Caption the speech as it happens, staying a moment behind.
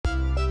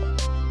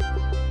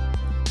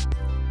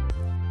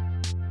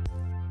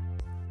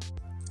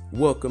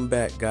Welcome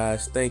back,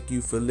 guys. Thank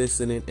you for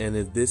listening. And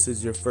if this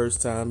is your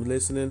first time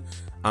listening,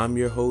 I'm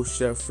your host,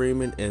 Chef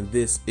Freeman, and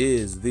this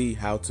is the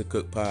How to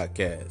Cook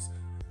Podcast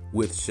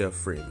with Chef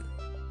Freeman.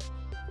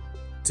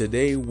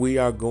 Today, we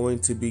are going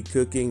to be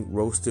cooking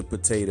roasted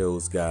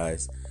potatoes,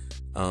 guys.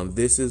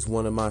 This is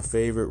one of my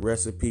favorite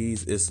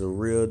recipes. It's a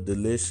real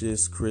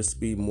delicious,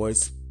 crispy,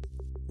 moist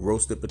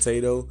roasted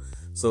potato.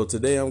 So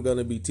today I'm going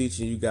to be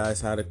teaching you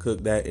guys how to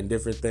cook that and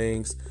different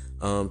things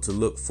to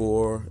look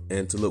for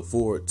and to look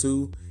forward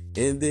to.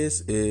 And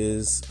this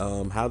is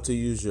how to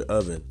use your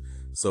oven.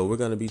 So we're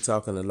going to be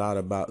talking a lot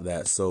about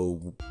that.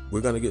 So we're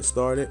going to get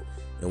started.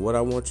 And what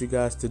I want you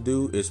guys to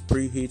do is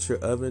preheat your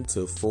oven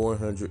to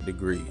 400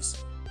 degrees.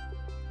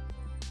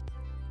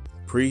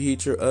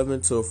 Preheat your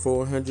oven to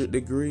 400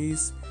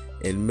 degrees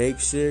and make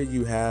sure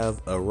you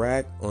have a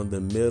rack on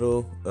the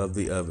middle of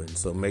the oven.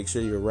 So make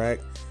sure your rack,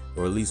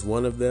 or at least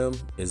one of them,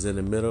 is in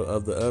the middle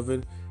of the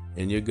oven.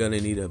 And you're going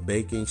to need a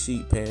baking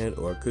sheet pan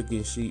or a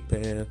cooking sheet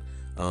pan.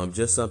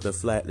 Just something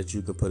flat that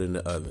you can put in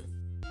the oven.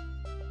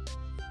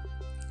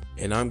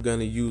 And I'm going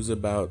to use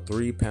about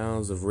 3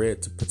 pounds of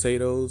red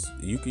potatoes.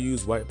 You can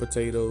use white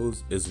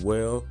potatoes as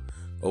well,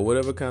 or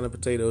whatever kind of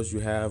potatoes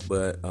you have,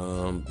 but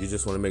you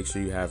just want to make sure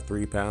you have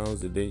 3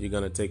 pounds. And then you're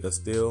going to take a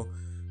steel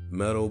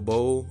metal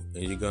bowl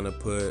and you're going to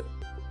put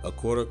a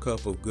 1/4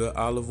 cup of good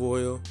olive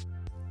oil,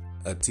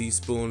 a 1.5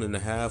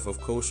 teaspoons of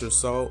kosher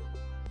salt,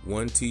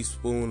 1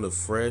 teaspoon of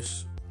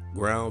fresh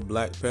ground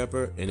black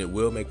pepper, and it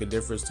will make a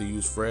difference to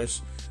use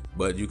fresh,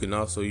 but you can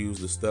also use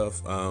the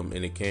stuff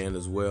in a can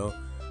as well.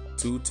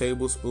 2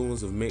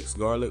 tablespoons of mixed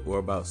garlic, or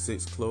about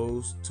 6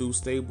 cloves. 2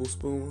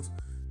 tablespoons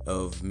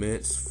of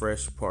minced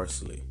fresh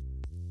parsley.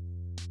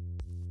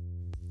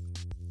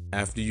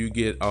 After you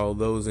get all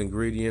those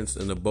ingredients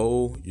in a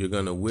bowl, you're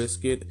going to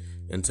whisk it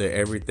until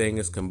everything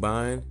is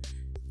combined.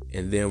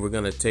 And then we're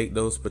going to take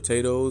those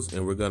potatoes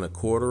and we're going to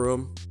quarter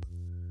them,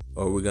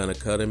 or we're going to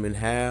cut them in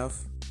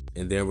half.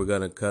 And then we're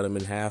going to cut them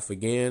in half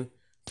again,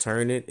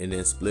 turn it, and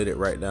then split it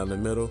right down the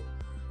middle.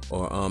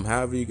 Or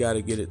however you got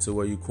to get it to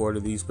where you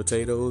quarter these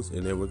potatoes.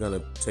 And then we're going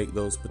to take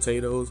those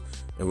potatoes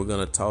and we're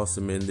going to toss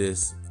them in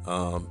this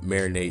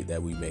marinade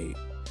that we made.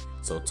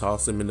 So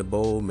toss them in the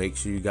bowl, make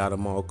sure you got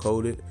them all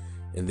coated.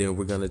 And then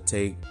we're going to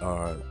take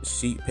our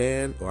sheet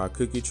pan or our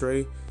cookie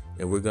tray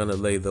and we're going to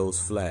lay those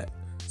flat.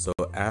 So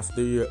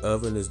after your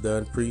oven is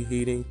done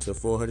preheating to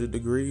 400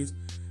 degrees,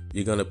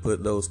 you're going to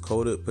put those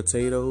coated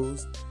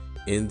potatoes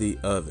in the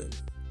oven.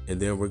 And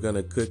then we're going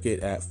to cook it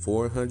at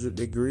 400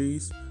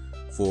 degrees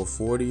for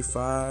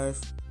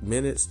 45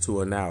 minutes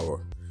to an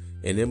hour.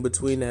 And in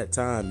between that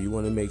time, you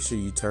want to make sure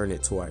you turn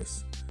it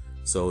twice.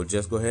 So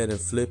just go ahead and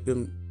flip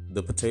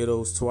the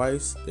potatoes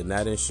twice, and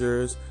that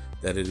ensures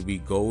that it'll be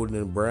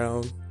golden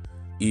brown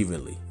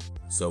evenly.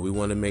 So we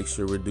want to make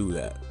sure we do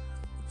that.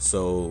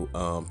 So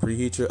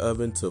preheat your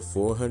oven to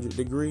 400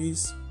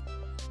 degrees,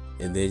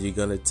 and then you're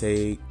going to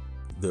take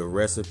the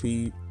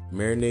recipe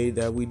marinade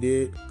that we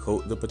did,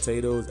 coat the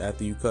potatoes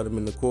after you cut them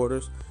into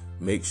quarters.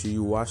 Make sure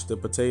you wash the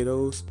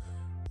potatoes.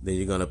 Then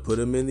you're going to put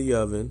them in the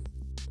oven.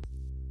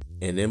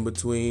 And in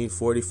between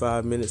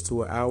 45 minutes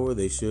to an hour,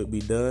 they should be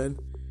done.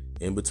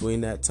 In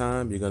between that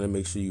time, you're going to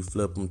make sure you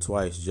flip them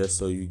twice just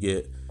so you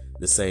get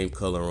the same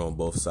color on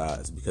both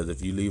sides. Because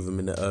if you leave them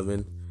in the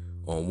oven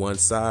on one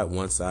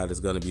side is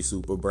going to be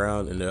super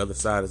brown and the other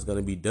side is going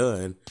to be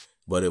done,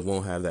 but it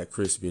won't have that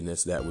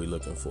crispiness that we're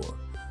looking for.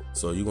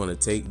 So you want to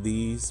take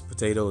these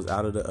potatoes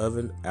out of the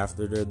oven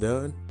after they're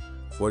done,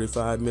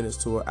 45 minutes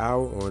to an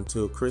hour or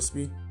until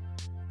crispy.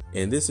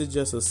 And this is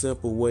just a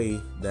simple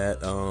way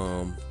that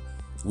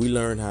we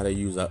learn how to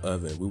use our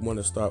oven. We want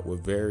to start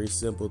with very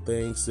simple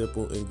things,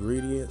 simple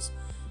ingredients.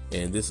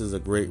 And this is a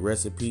great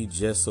recipe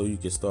just so you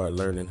can start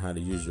learning how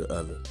to use your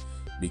oven.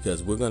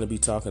 Because we're going to be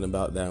talking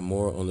about that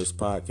more on this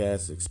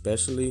podcast,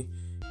 especially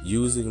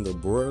using the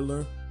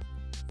broiler.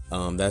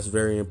 That's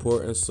very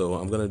important. So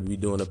I'm going to be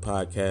doing a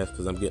podcast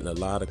because I'm getting a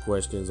lot of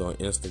questions on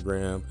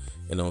Instagram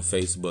and on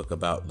Facebook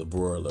about the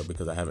broiler,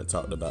 because I haven't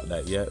talked about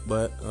that yet.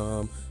 But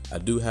I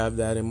do have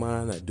that in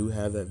mind. I do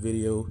have that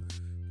video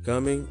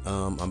coming.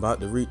 I'm about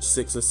to reach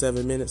 6 or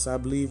 7 minutes, I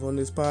believe, on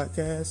this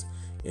podcast.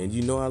 And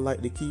you know I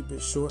like to keep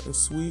it short and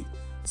sweet.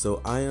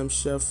 So I am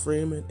Chef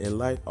Freeman, and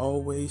like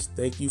always,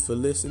 thank you for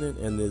listening.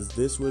 And if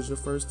this was your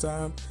first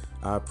time,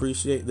 I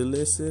appreciate the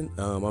listen.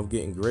 I'm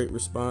getting great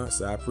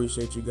response. I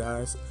appreciate you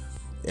guys.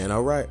 And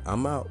all right,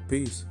 I'm out.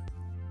 Peace.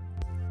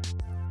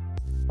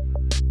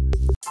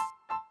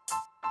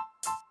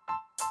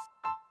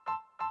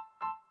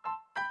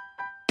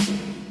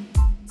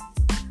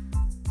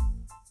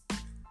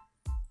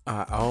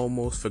 I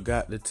almost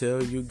forgot to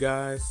tell you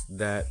guys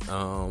that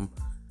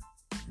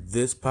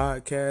this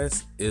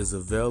podcast is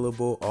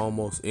available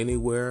almost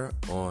anywhere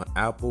on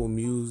Apple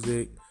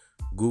Music,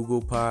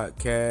 Google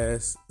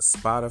Podcasts,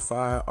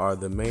 Spotify are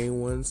the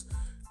main ones.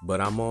 But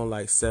I'm on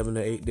like 7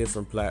 or 8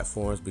 different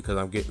platforms because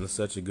I'm getting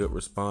such a good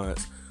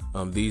response.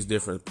 These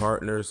different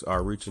partners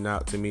are reaching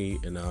out to me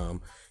and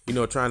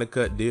trying to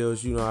cut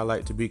deals. I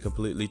like to be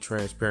completely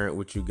transparent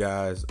with you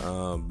guys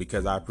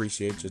because I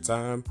appreciate your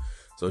time.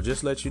 So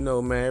just let you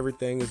know, man,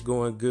 everything is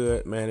going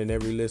good, man, and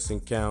every listen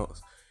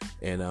counts.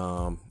 And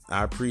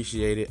I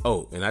appreciate it.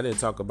 Oh, and I didn't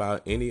talk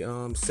about any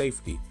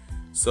safety.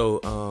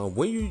 So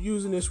when you're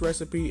using this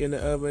recipe in the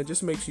oven,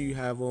 just make sure you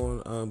have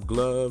on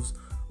gloves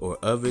or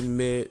oven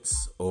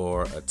mitts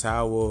or a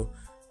towel.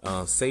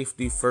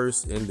 Safety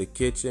first in the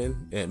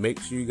kitchen, and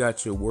make sure you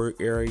got your work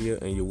area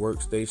and your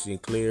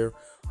workstation clear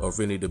of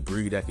any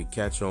debris that could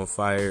catch on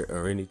fire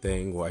or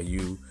anything while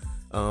you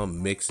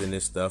mixing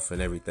this stuff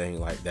and everything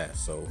like that.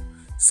 So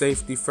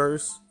safety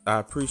first. I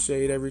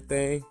appreciate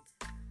everything.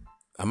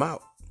 I'm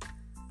out.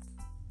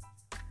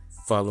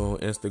 Follow on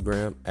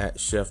Instagram at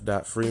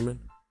chef.freeman.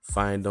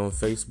 Find on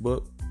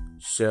Facebook,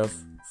 Chef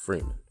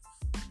Freeman.